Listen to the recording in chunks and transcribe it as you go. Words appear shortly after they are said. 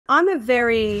I'm a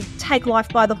very take life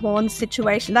by the horns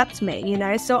situation. That's me, you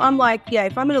know. So I'm like, yeah,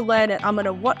 if I'm going to learn it, I'm going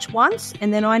to watch once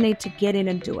and then I need to get in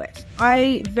and do it.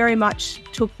 I very much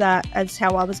took that as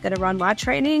how I was going to run my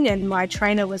training, and my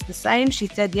trainer was the same. She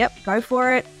said, yep, go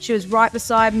for it. She was right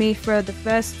beside me for the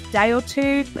first day or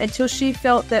two until she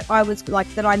felt that I was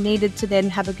like that I needed to then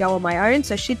have a go on my own.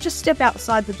 So she'd just step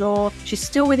outside the door. She's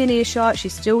still within earshot.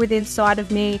 She's still within sight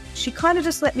of me. She kind of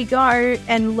just let me go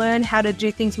and learn how to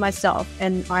do things myself.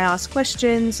 And I asked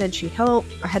questions and she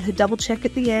helped. I had her double check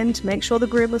at the end to make sure the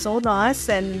groom was all nice.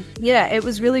 And yeah, it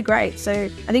was really great. So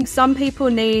I think some people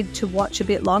need to watch a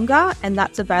bit longer, and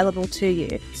that's available to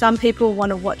you. Some people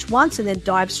want to watch once and then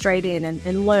dive straight in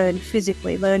and learn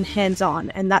physically, learn hands-on,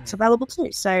 and that's available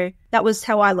too. So that was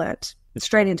how I learnt,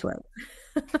 straight into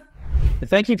it.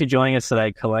 Thank you for joining us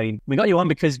today, Colleen. We got you on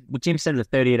because Jim sent the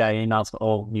 30-day emails for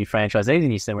all new franchisees,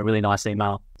 and you sent a really nice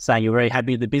email saying you're very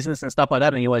happy with the business and stuff like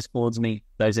that, and he always forwards me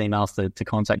those emails to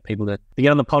contact people to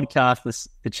get on the podcast,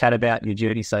 to chat about your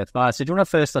journey so far. So do you want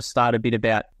to first start a bit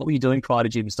about what were you doing prior to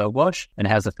Jim's Dog Wash, and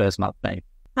how's the first month been?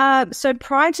 So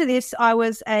prior to this, I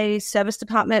was a service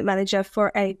department manager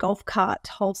for a golf cart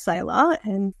wholesaler.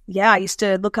 And yeah, I used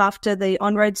to look after the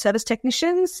on-road service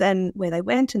technicians and where they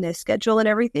went and their schedule and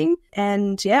everything.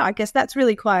 And yeah, I guess that's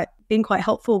really been quite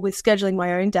helpful with scheduling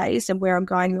my own days and where I'm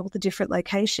going in all the different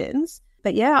locations.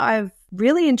 But yeah, I've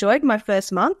really enjoyed my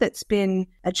first month. It's been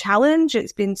a challenge.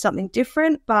 It's been something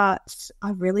different, but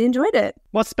I've really enjoyed it.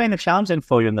 What's been the challenge then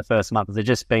for you in the first month? Has it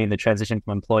just been the transition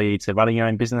from employee to running your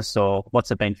own business, or what's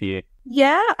it been for you?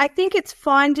 Yeah, I think it's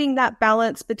finding that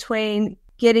balance between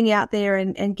getting out there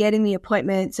and getting the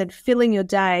appointments and filling your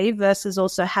day versus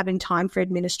also having time for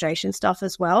administration stuff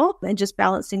as well, and just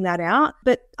balancing that out.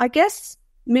 But I guess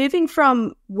moving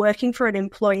from working for an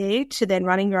employee to then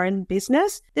running your own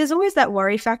business, there's always that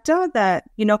worry factor that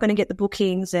you're not going to get the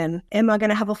bookings and am I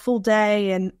going to have a full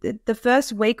day? And the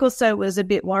first week or so was a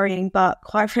bit worrying, but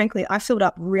quite frankly, I filled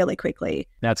up really quickly.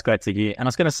 That's great to hear. And I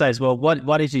was going to say as well,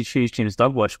 why did you choose Jim's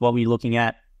Dog Wash? What were you looking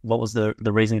at? What was the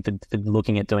reason for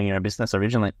looking at doing your own business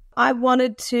originally? I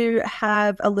wanted to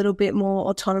have a little bit more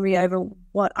autonomy over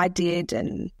what I did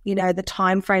and, you know, the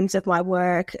time frames of my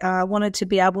work. I wanted to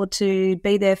be able to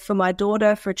be there for my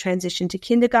daughter for a transition to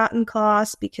kindergarten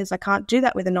class because I can't do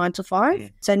that with a 9 to 5. Yeah.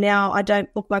 So now I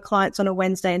don't book my clients on a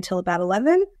Wednesday until about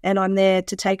 11, and I'm there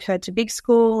to take her to big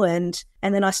school and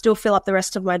then I still fill up the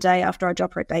rest of my day after I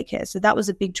drop her at daycare. So that was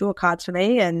a big draw card for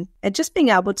me, and just being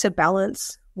able to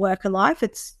balance work and life.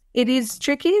 It is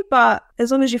tricky, but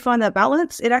as long as you find that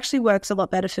balance, it actually works a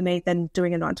lot better for me than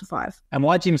doing a 9 to 5. And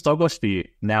why Jim's Dog Wash for you?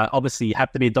 Now, obviously, you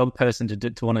have to be a dog person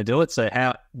to want to do it. So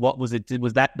what was it?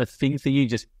 Was that the thing for you?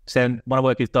 Just want to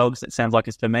work with dogs? It sounds like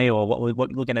it's for me, or what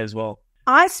are you looking at as well?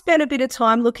 I spent a bit of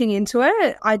time looking into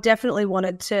it. I definitely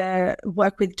wanted to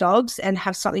work with dogs and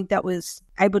have something that was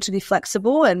able to be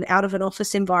flexible and out of an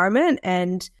office environment,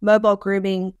 and mobile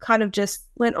grooming kind of just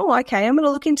went, oh, okay, I'm going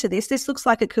to look into this. This looks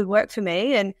like it could work for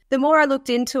me. And the more I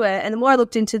looked into it and the more I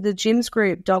looked into the Jim's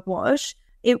Group Dog Wash,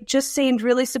 it just seemed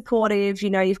really supportive. You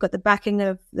know, you've got the backing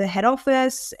of the head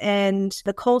office and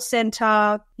the call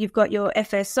center. You've got your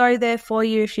FSO there for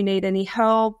you if you need any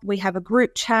help. We have a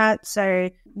group chat. So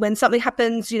when something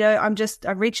happens, you know,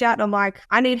 I reach out and I'm like,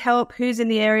 I need help. Who's in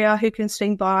the area? Who can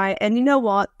swing by? And you know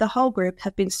what? The whole group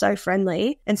have been so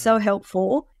friendly and so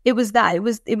helpful. It was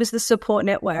the support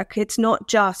network. It's not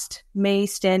just me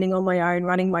standing on my own,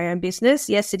 running my own business.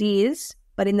 Yes, it is.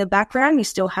 But in the background, you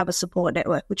still have a support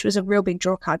network, which was a real big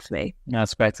draw card for me.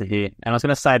 That's great to hear. And I was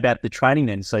going to say about the training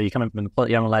then. So you're coming from a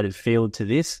completely unrelated field to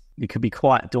this. It could be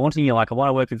quite daunting. You're like, I want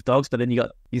to work with dogs, but then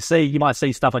you might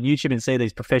see stuff on YouTube and see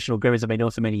these professional groomers have been doing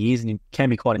it for many years, and it can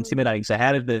be quite intimidating. So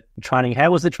how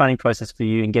was the training process for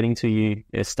you in getting to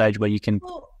a stage where you can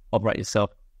operate yourself?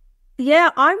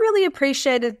 Yeah, I really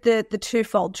appreciated the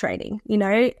twofold training. You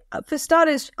know, for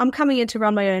starters, I'm coming in to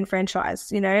run my own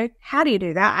franchise. You know, how do you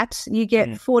do that? You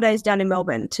get 4 days down in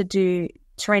Melbourne to do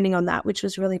training on that, which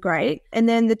was really great. And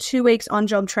then the 2 weeks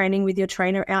on-job training with your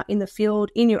trainer out in the field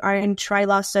in your own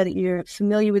trailer so that you're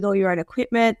familiar with all your own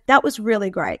equipment. That was really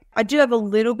great. I do have a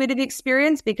little bit of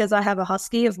experience because I have a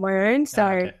husky of my own, so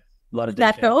a lot of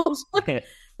that helps.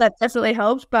 That definitely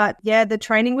helped. But yeah, the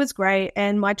training was great.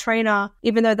 And my trainer,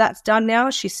 even though that's done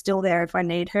now, she's still there if I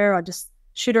need her. I just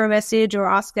shoot her a message or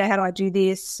ask her, how do I do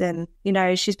this? And, you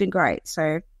know, she's been great.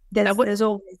 So there's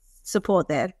always support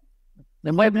there.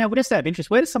 And now, just out of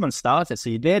interest, where does someone start at? So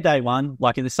you're there day one,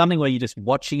 like is there something where you're just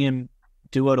watching him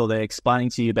do it or they're explaining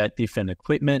to you about different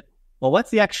equipment? Well, what's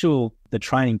the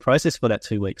training process for that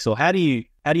 2 weeks? Or how do you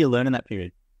learn in that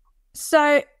period?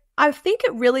 So I think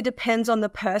it really depends on the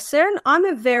person. I'm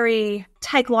a very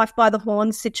take life by the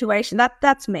horns situation.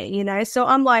 That's me, So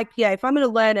I'm like, yeah, if I'm going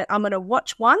to learn it, I'm going to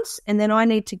watch once and then I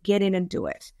need to get in and do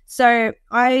it. So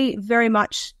I very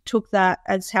much took that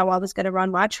as how I was going to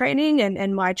run my training,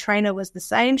 and my trainer was the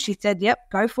same. She said, yep,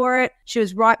 go for it. She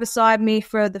was right beside me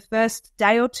for the first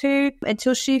day or two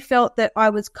until she felt that I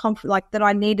was that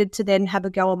I needed to then have a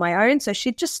go on my own. So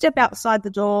she'd just step outside the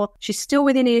door. She's still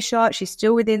within earshot. She's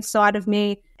still within sight of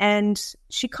me. And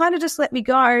she kind of just let me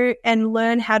go and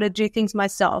learn how to do things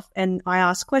myself. And I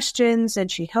asked questions and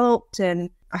she helped, and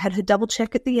I had her double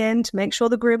check at the end to make sure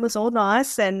the groom was all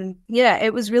nice. And yeah,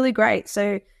 it was really great.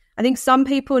 So I think some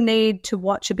people need to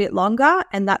watch a bit longer,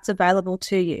 and that's available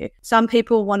to you. Some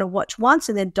people want to watch once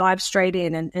and then dive straight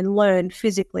in and learn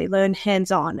physically, learn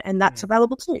hands-on, and that's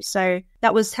available too. So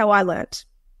that was how I learnt,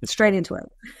 straight into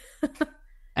it.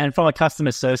 And from a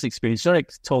customer service experience, do you want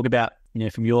to talk about,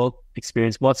 from your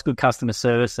experience, what's good customer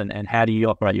service and how do you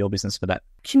operate your business for that?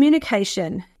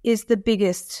 Communication is the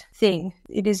biggest thing.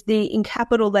 It is the in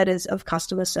capital letters of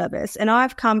customer service. And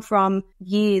I've come from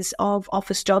years of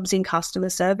office jobs in customer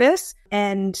service,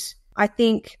 and I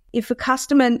think if a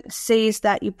customer sees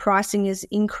that your pricing is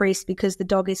increased because the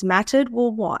dog is matted, well,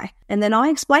 why? And then I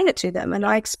explain it to them, and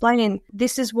I explain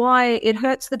this is why it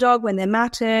hurts the dog when they're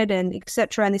matted, and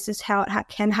etc. And this is how it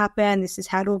can happen. This is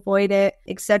how to avoid it,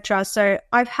 etc. So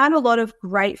I've had a lot of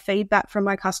great feedback from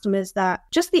my customers that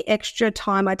just the extra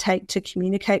time I take to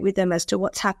communicate with them as to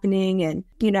what's happening, and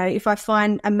if I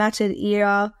find a matted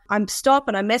ear, I'm stop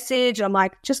and I message. I'm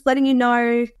like, just letting you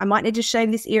know, I might need to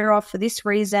shave this ear off for this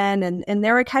reason, and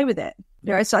they're okay with it.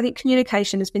 So I think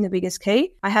communication has been the biggest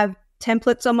key. I have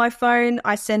templates on my phone.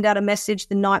 I send out a message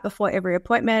the night before every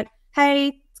appointment.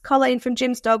 Hey, it's Colleen from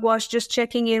Jim's Dog Wash, just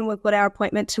checking in. We've got our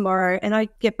appointment tomorrow. And I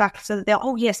get back so that they're,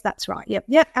 oh, yes, that's right. Yep,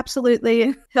 absolutely.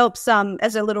 It helps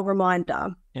as a little reminder.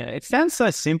 Yeah, it sounds so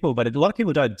simple, but a lot of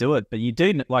people don't do it. But you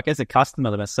do, like as a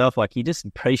customer myself, like you just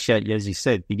appreciate, as you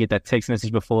said, you get that text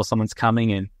message before someone's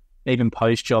coming, and even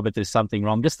post-job if there's something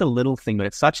wrong, just a little thing, but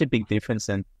it's such a big difference.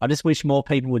 And I just wish more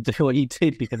people would do what you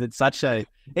did, because it's such a,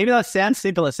 even though it sounds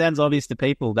simple, it sounds obvious to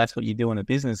people, that's what you do in a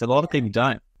business. A lot of people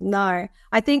don't. No,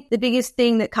 I think the biggest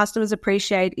thing that customers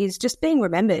appreciate is just being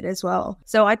remembered as well.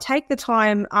 So I take the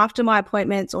time after my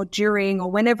appointments or during or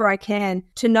whenever I can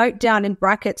to note down in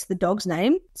brackets the dog's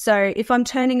name. So if I'm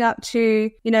turning up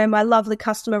to, my lovely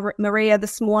customer Maria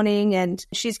this morning, and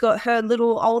she's got her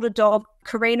little older dog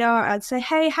Karina, I'd say,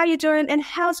 hey, how you doing? And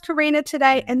how's Karina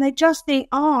today? And they just think,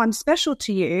 oh, I'm special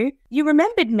to you. You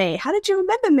remembered me. How did you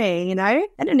remember me? I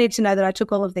don't need to know that I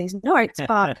took all of these notes,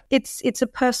 but it's a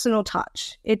personal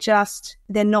touch.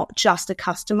 They're not just a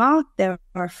customer, they're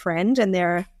a friend, and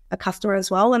they're a customer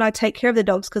as well. And I take care of the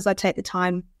dogs because I take the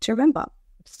time to remember.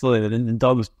 Absolutely. And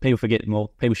dogs, people forget more.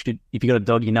 People should, if you got a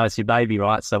dog, it's your baby,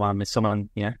 right? So if someone,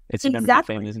 it's a member of the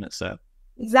family, isn't it? So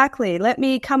exactly. Let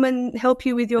me come and help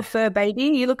you with your fur baby.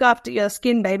 You look after your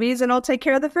skin babies, and I'll take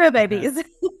care of the fur babies.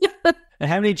 And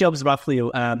how many jobs roughly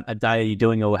a day are you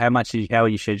doing, or how are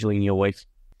you scheduling your week?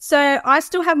 So I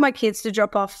still have my kids to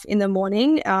drop off in the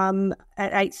morning at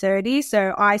 8:30.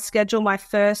 So I schedule my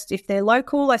first, if they're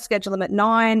local, I schedule them at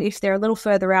 9. If they're a little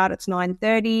further out, it's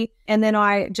 9:30. And then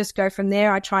I just go from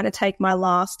there. I try to take my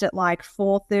last at like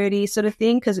 4:30 sort of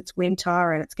thing, because it's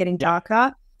winter and it's getting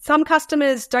darker. Some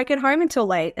customers don't get home until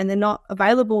late, and they're not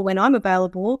available when I'm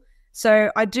available.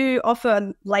 So I do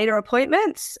offer later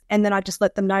appointments, and then I just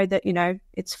let them know that,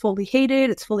 it's fully heated,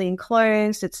 it's fully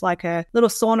enclosed, it's like a little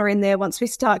sauna in there once we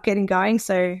start getting going.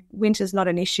 So winter's not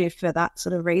an issue for that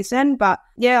sort of reason. But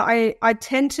yeah, I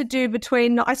tend to do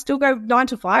I still go 9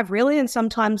 to 5 really, and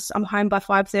sometimes I'm home by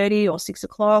 5:30 or 6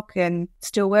 o'clock, and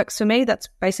still works for me. That's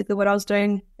basically what I was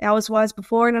doing hours-wise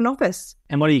before in an office.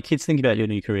 And what do your kids think about your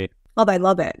new career? Oh, they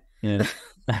love it. Yeah.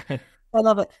 I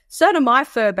love it. So do my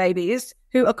fur babies,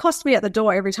 who accost me at the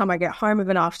door every time I get home of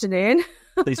an afternoon.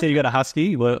 So you said you got a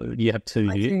husky. Well, you have two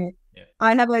here. Yeah.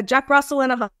 I have a Jack Russell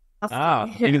and a husky.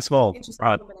 Ah, even small.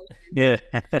 Right. Yeah.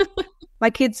 My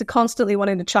kids are constantly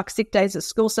wanting to chuck sick days at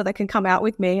school so they can come out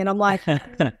with me, and I'm like,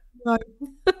 no.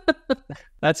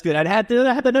 That's good. And how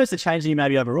they notice the change in you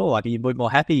maybe overall? Like, are you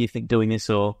more happy, you think, doing this,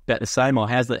 or about the same, or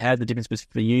how's the difference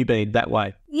for you been that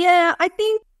way? Yeah, I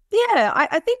think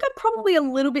I'm probably a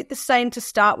little bit the same to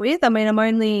start with. I mean, I'm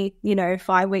only,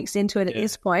 5 weeks into it at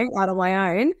this point, out on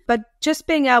my own. But just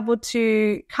being able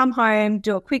to come home,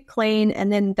 do a quick clean, and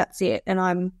then that's it.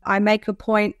 And I make a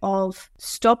point of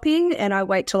stopping, and I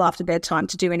wait till after bedtime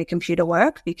to do any computer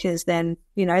work, because then,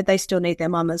 they still need their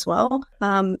mum as well.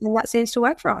 And that seems to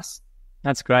work for us.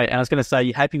 That's great. And I was going to say,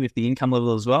 you're happy with the income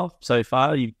level as well so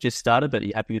far? You've just started, but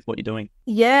you're happy with what you're doing?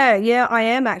 Yeah, I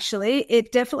am actually.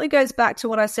 It definitely goes back to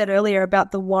what I said earlier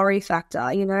about the worry factor,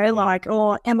 like,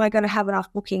 oh, am I going to have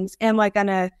enough bookings? Am I going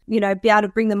to, be able to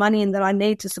bring the money in that I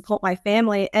need to support my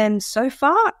family? And so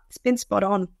far, it's been spot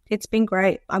on. It's been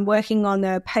great. I'm working on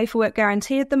the pay for work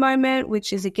guarantee at the moment,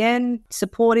 which is, again,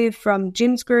 supportive from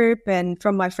Jim's group and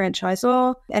from my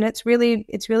franchisor. And it's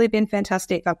really been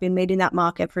fantastic. I've been meeting that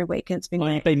mark every week, and it's been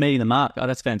great. You've been meeting the mark. Oh,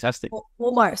 that's fantastic.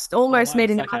 Almost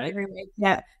meeting the mark every week.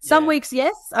 Yeah. Some weeks,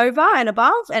 yes, over and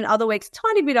above, and other weeks,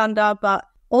 tiny bit under, but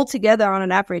altogether on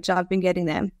an average, I've been getting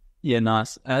them. Yeah,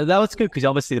 nice. That was good because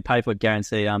obviously the pay for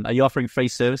guarantee. Are you offering free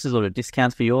services or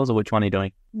discounts for yours, or which one are you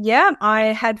doing? Yeah, I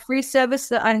had free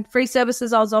services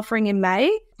I was offering in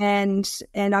May, and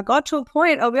I got to a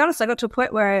point. I'll be honest, I got to a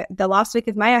point where the last week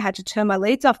of May I had to turn my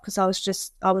leads off because I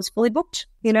was fully booked,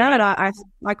 and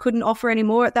I couldn't offer any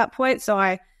more at that point. So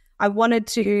I wanted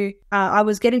to. I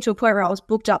was getting to a point where I was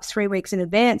booked up 3 weeks in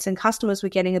advance, and customers were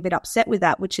getting a bit upset with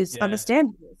that, which is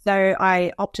understandable. So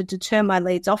I opted to turn my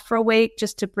leads off for a week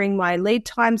just to bring my lead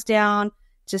times down,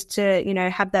 just to,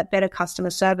 have that better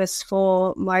customer service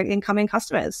for my incoming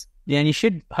customers. Yeah, and you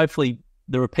should hopefully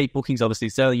the repeat bookings, obviously.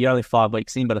 So you're only 5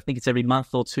 weeks in, but I think it's every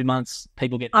month or 2 months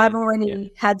people get. I've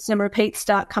already had some repeats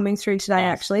start coming through today,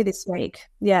 actually, this week.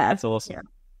 Yeah. That's awesome.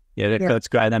 Yeah, that's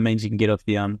great. That means you can get off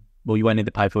the, you won't need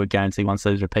the pay for a guarantee once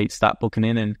those repeats start booking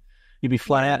in, and you'll be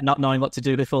flat out not knowing what to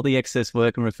do with all the excess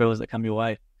work and referrals that come your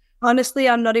way. Honestly,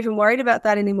 I'm not even worried about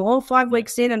that anymore. 5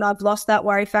 weeks in and I've lost that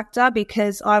worry factor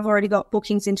because I've already got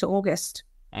bookings into August.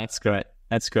 That's great.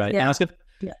 Yeah. And I was going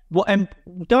Well, and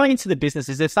going into the business,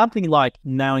 is there something like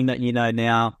knowing that you know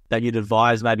now that you'd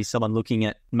advise maybe someone looking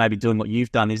at maybe doing what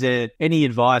you've done? Is there any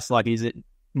advice? Like, is there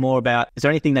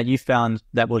anything that you found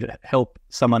that would help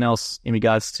someone else in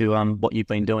regards to what you've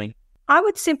been doing? I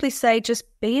would simply say just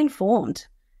be informed.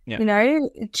 Yeah.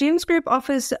 Jim's group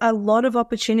offers a lot of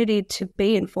opportunity to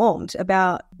be informed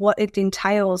about what it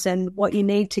entails and what you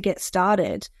need to get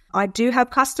started. I do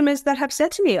have customers that have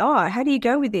said to me, oh, how do you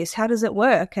go with this? How does it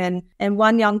work? And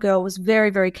one young girl was very,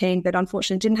 very keen, but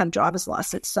unfortunately didn't have a driver's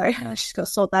license. So she's got to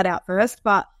sort that out first.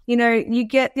 But, you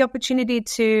get the opportunity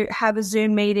to have a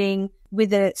Zoom meeting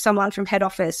with someone from head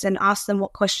office and ask them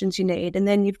what questions you need. And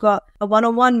then you've got a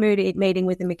one-on-one meeting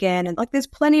with them again. And there's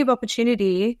plenty of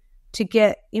opportunity to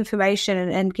get information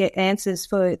and get answers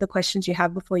for the questions you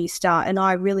have before you start. And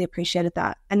I really appreciated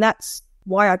that. And that's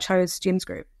why I chose Jim's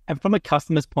group. And from a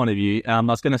customer's point of view, I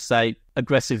was going to say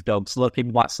aggressive dogs. A lot of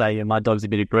people might say, my dog's a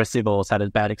bit aggressive or has had a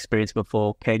bad experience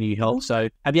before. Can you help? So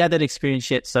have you had that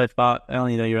experience yet so far?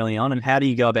 Only though you're early on. And how do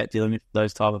you go about dealing with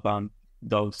those type of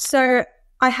dogs? So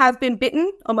I have been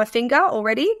bitten on my finger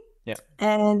already. Yeah.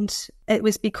 And it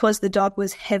was because the dog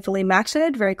was heavily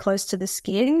matted, very close to the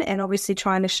skin. And obviously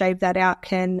trying to shave that out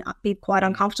can be quite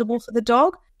uncomfortable for the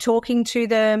dog. Talking to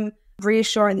them,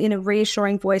 in a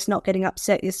reassuring voice, not getting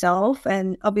upset yourself.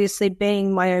 And obviously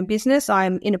being my own business,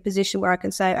 I'm in a position where I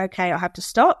can say, okay, I have to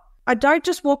stop. I don't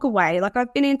just walk away.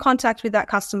 I've been in contact with that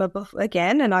customer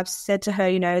again, and I've said to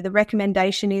her, the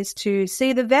recommendation is to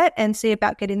see the vet and see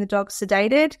about getting the dog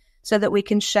sedated so that we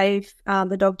can shave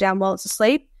the dog down while it's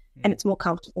asleep. And it's more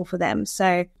comfortable for them.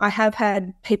 So I have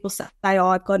had people say, oh,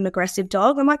 I've got an aggressive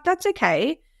dog. I'm like, that's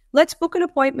okay. Let's book an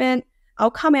appointment.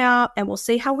 I'll come out and we'll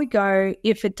see how we go.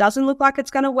 If it doesn't look like it's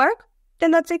going to work,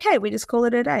 then that's okay. We just call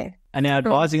it a day. And now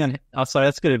advising on,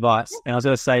 that's good advice. And I was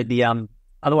going to say the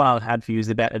other one I had for you is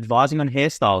about advising on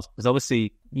hairstyles. Because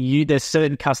obviously there's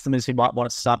certain customers who might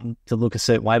want something to look a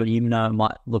certain way, but it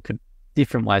might look a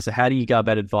different way. So how do you go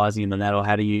about advising them on that, or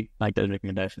how do you make those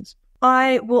recommendations?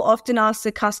 I will often ask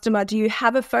the customer, do you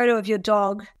have a photo of your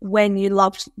dog when you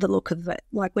loved the look of it?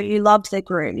 When you loved their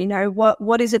groom,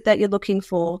 what is it that you're looking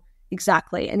for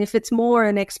exactly? And if it's more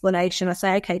an explanation, I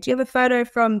say, okay, do you have a photo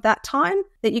from that time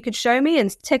that you could show me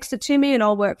and text it to me and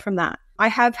I'll work from that. I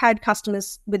have had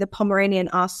customers with a Pomeranian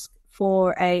ask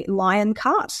for a lion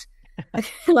cut,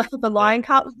 the lion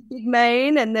cut with the big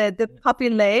mane and the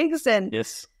puppy legs. And,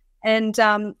 yes. And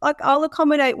I'll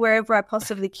accommodate wherever I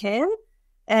possibly can.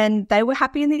 And they were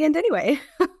happy in the end anyway.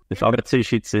 I've got 2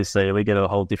 Shih Tzus, so we get a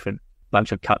whole different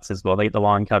bunch of cuts as well. They get the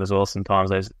line cut as well sometimes,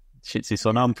 those Shih Tzus.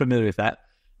 So I'm familiar with that.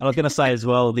 And I was going to say as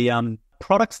well, the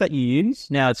products that you use.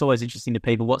 Now, it's always interesting to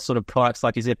people, what sort of products,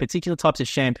 is there particular types of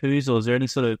shampoos, or is there any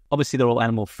sort of, obviously they're all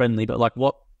animal friendly, but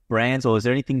what brands, or is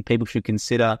there anything people should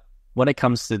consider when it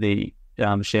comes to the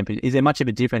shampoo? Is there much of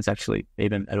a difference actually,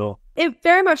 even at all? It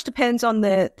very much depends on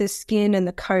the skin and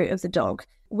the coat of the dog.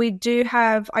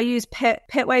 I use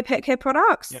Petway pet care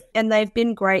products, and they've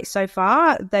been great so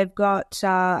far. They've got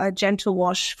a gentle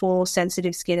wash for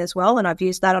sensitive skin as well, and I've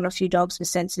used that on a few dogs with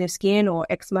sensitive skin or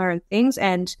eczema and things,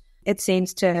 and it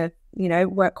seems to,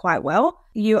 work quite well.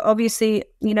 You obviously,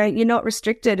 you're not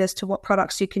restricted as to what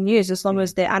products you can use as long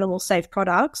as they're animal safe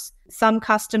products. Some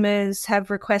customers have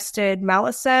requested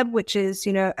Malaseb, which is,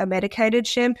 a medicated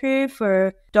shampoo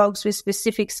for dogs with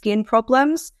specific skin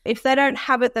problems. If they don't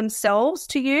have it themselves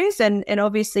to use, and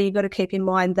obviously you've got to keep in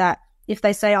mind that if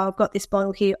they say, I've got this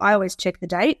bottle here, I always check the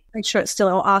date, make sure it's still,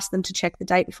 I'll ask them to check the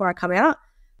date before I come out.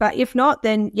 But if not,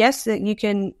 then yes, you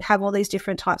can have all these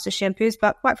different types of shampoos.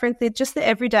 But quite frankly, just the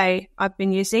everyday I've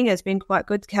been using has been quite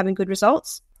good, having good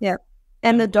results. Yeah.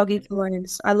 And the doggy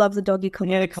colognes. I love the doggy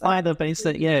colognes. Yeah, the cologne, the beast.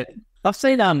 Yeah. I've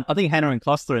seen, I think Hannah and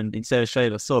Costa in South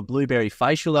Australia, I saw a blueberry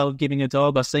facial they were giving a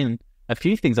dog. I've seen a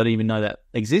few things I didn't even know that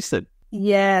existed.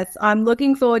 Yes, I'm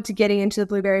looking forward to getting into the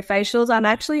blueberry facials. I'm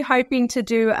actually hoping to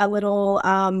do a little,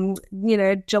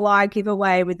 July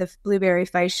giveaway with the blueberry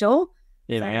facial.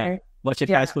 Yeah. What's your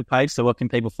Facebook page? So what can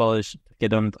people follow to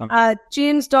get on?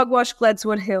 Jim's Dog Wash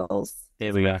Gledswood Hills.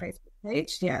 There we go. Facebook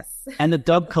page, yes. And the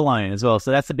dog cologne as well.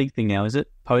 So that's the big thing now, is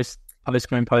it?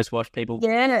 Post-groom, post-wash people?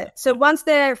 Yeah. So once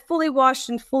they're fully washed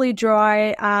and fully dry,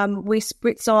 we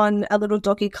spritz on a little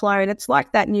doggy cologne. It's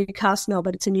like that new car smell,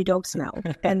 but it's a new dog smell.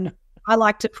 And I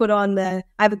like to put on I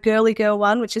have a girly girl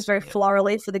one, which is very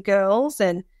florally for the girls,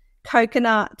 and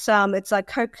coconut, it's like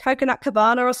coconut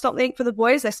cabana or something for the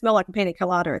boys. They smell like a pina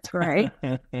colada. It's great.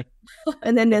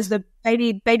 And then there's the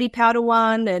baby powder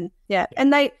one, and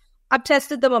I've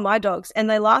tested them on my dogs, and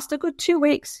they last a good 2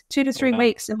 weeks, 2 to 3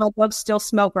 weeks, and my dogs still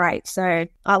smell great. So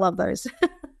I love those.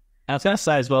 I was going to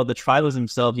say as well, the trailers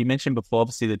themselves, you mentioned before,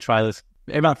 obviously the trailers,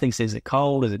 everyone thinks, is it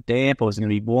cold, is it damp, or is it going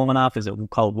to be warm enough, is it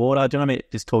cold water? Do you know what I mean?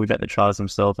 Just talk about the trailers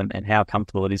themselves and how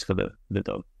comfortable it is for the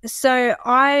dog. So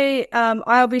I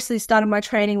obviously started my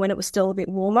training when it was still a bit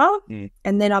warmer,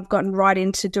 and then I've gotten right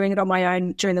into doing it on my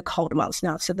own during the colder months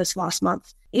now. So this last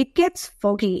month, it gets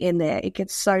foggy in there. It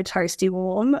gets so toasty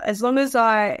warm. As long as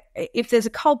if there's a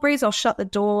cold breeze, I'll shut the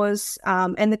doors,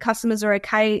 and the customers are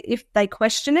okay. If they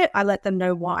question it, I let them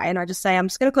know why. And I just say, I'm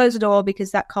just going to close the door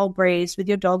because that cold breeze with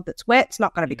your dog that's wet, it's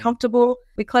not going to be comfortable.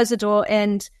 We close the door,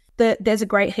 and there's a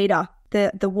great heater.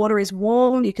 The water is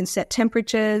warm. You can set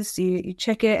temperatures. You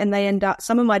check it, and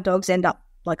some of my dogs end up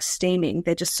like steaming.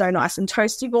 They're just so nice and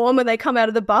toasty warm when they come out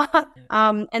of the bath.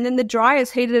 And then the dryer is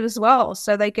heated as well.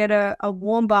 So they get a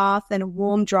warm bath and a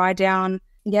warm dry down.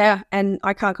 Yeah. And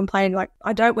I can't complain. Like,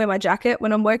 I don't wear my jacket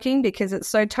when I'm working because it's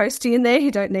so toasty in there.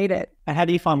 You don't need it. And how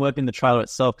do you find working the trailer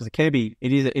itself? Because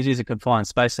it is a confined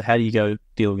space. So how do you go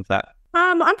deal with that?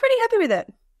 I'm pretty happy with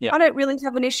it. Yeah. I don't really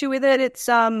have an issue with it. It's,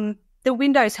 the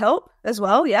windows help as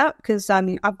well. Yeah. Because,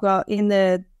 I've got in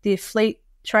the fleet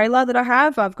trailer that I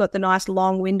have, I've got the nice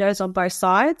long windows on both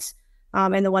sides,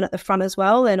 and the one at the front as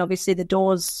well. And obviously the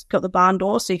door's got the barn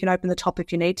door, so you can open the top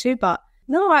if you need to. But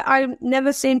no, I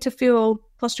never seem to feel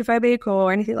claustrophobic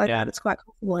or anything like that. It's quite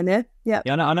comfortable in there. Yeah.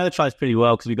 Yeah, I know the trailers pretty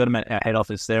well because we've got them at our head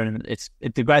office there. And it's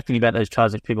the great thing about those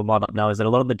trailers, which people might not know, is that a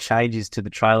lot of the changes to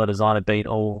the trailer design have been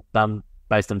all done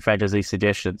based on franchisee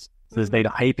suggestions. So there's been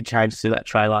a heap of changes to that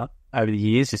trailer over the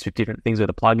years, just with different things where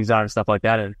the plugins are and stuff like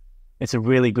that. And it's a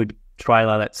really good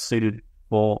trailer that's suited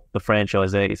for the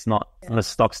franchisee. It's not a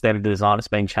stock standard design. It's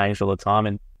being changed all the time,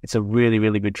 and it's a really,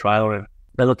 really good trailer, and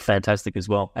they look fantastic as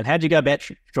well. And how do you go about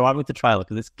driving with the trailer?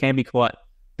 Because it can be quite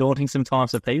daunting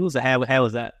sometimes for people. So how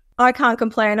is that? I can't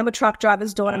complain. I'm a truck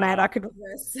driver's daughter, mate. I could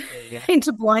reverse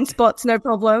into blind spots, no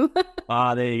problem.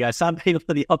 There you go. Some people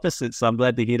are the opposite, so I'm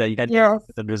glad to hear that you had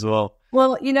them as well.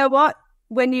 Well, you know what?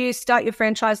 When you start your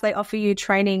franchise, they offer you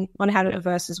training on how to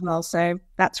reverse as well. So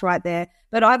that's right there.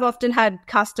 But I've often had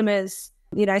customers,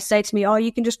 say to me, oh,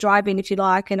 you can just drive in if you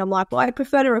like. And I'm like, well, I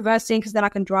prefer to reverse in because then I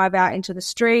can drive out into the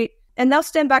street. And they'll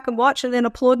stand back and watch and then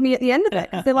applaud me at the end of it.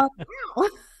 They're like,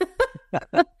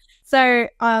 wow. So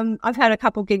I've had a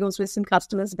couple giggles with some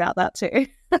customers about that too.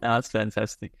 That's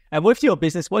fantastic. And with your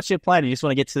business, what's your plan? Do you just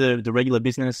want to get to the regular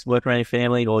business, work around your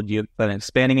family, or do you plan on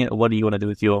expanding it? Or what do you want to do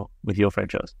with your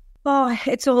franchise? Oh,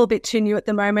 it's all a bit too new at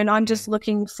the moment. I'm just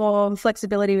looking for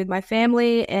flexibility with my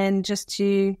family and just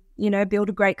to, build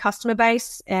a great customer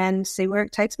base and see where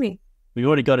it takes me. We've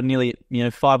already got a nearly,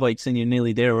 5 weeks and you're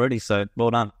nearly there already. So well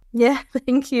done. Yeah,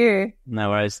 thank you. No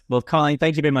worries. Well, Colleen,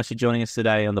 thank you very much for joining us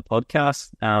today on the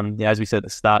podcast. As we said at the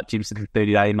start, Jim sent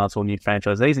 30-day emails to all new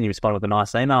franchisees and you responded with a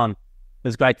nice email. And it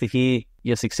was great to hear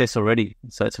your success already.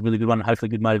 So it's a really good one. Hopefully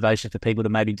good motivation for people to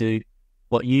maybe do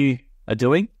what you are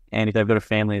doing. And if they've got a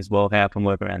family as well, how it can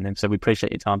work around them. So we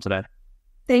appreciate your time today.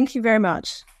 Thank you very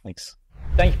much. Thanks.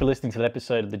 Thank you for listening to the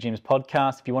episode of the Gyms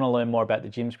podcast. If you want to learn more about the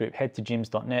Gyms Group, head to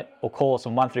gyms.net or call us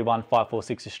on 131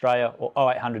 546 Australia or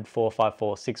 0800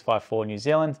 454 654 New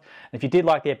Zealand. And if you did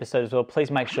like the episode as well, please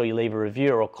make sure you leave a review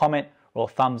or a comment or a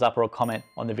thumbs up or a comment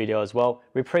on the video as well.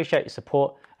 We appreciate your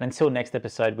support. And until next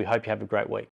episode, we hope you have a great week.